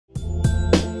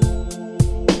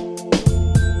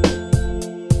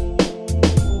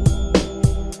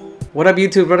What up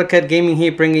YouTube, RAK Gaming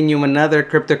here, bringing you another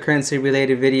cryptocurrency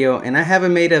related video, and I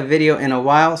haven't made a video in a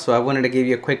while, so I wanted to give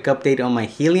you a quick update on my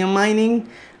helium mining.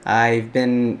 I've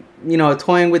been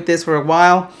toying with this for a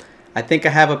while. I think I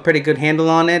have a pretty good handle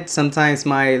on it. Sometimes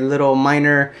my little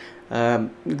miner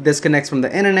disconnects from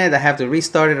the internet, I have to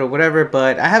restart it or whatever,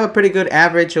 but I have a pretty good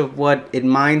average of what it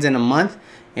mines in a month,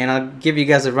 and I'll give you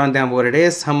guys a rundown of what it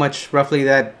is, how much roughly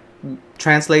that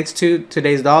translates to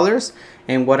today's dollars,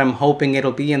 and what I'm hoping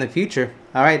it'll be in the future.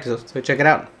 Alright, so check it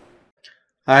out.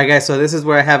 Alright guys, so this is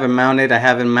where I have it mounted. I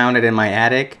have it mounted in my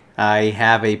attic. I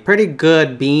have a pretty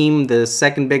good beam, the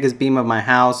second biggest beam of my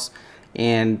house,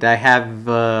 and I have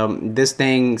this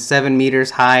thing 7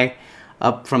 meters high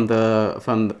up from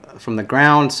the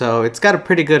ground, so it's got a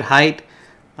pretty good height.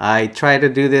 I tried to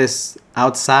do this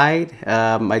outside.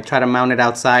 I tried to mount it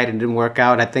outside and it didn't work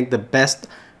out. I think the best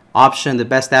option, the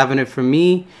best avenue for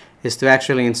me is to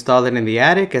actually install it in the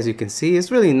attic. As you can see, it's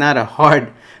really not a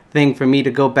hard thing for me to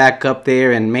go back up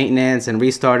there and maintenance and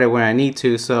restart it where I need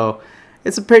to, so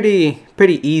it's a pretty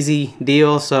easy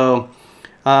deal. So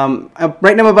right now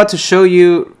I'm about to show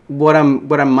you what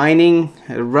I'm mining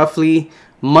roughly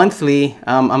monthly.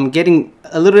 I'm getting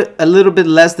a little bit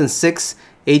less than 6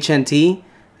 HNT,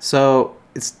 so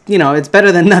it's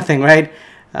better than nothing, right?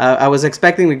 I was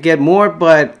expecting to get more,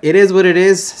 but it is what it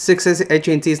is. 6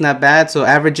 HNT is not bad, so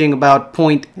averaging about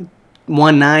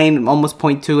 0.19, almost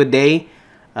 0.2 a day.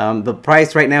 The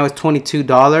price right now is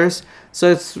 $22, so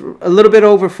it's a little bit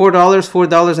over $4,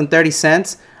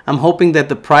 $4.30. I'm hoping that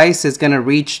the price is gonna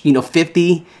reach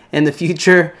 50 in the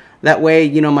future. That way,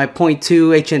 my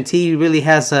 0.2 HNT really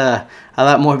has a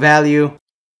lot more value,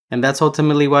 and that's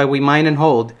ultimately why we mine and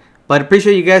hold. But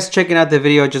appreciate you guys checking out the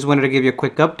video. Just wanted to give you a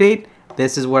quick update.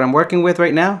 This is what I'm working with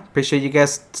right now. Appreciate you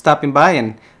guys stopping by,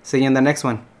 and see you in the next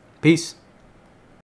one. Peace.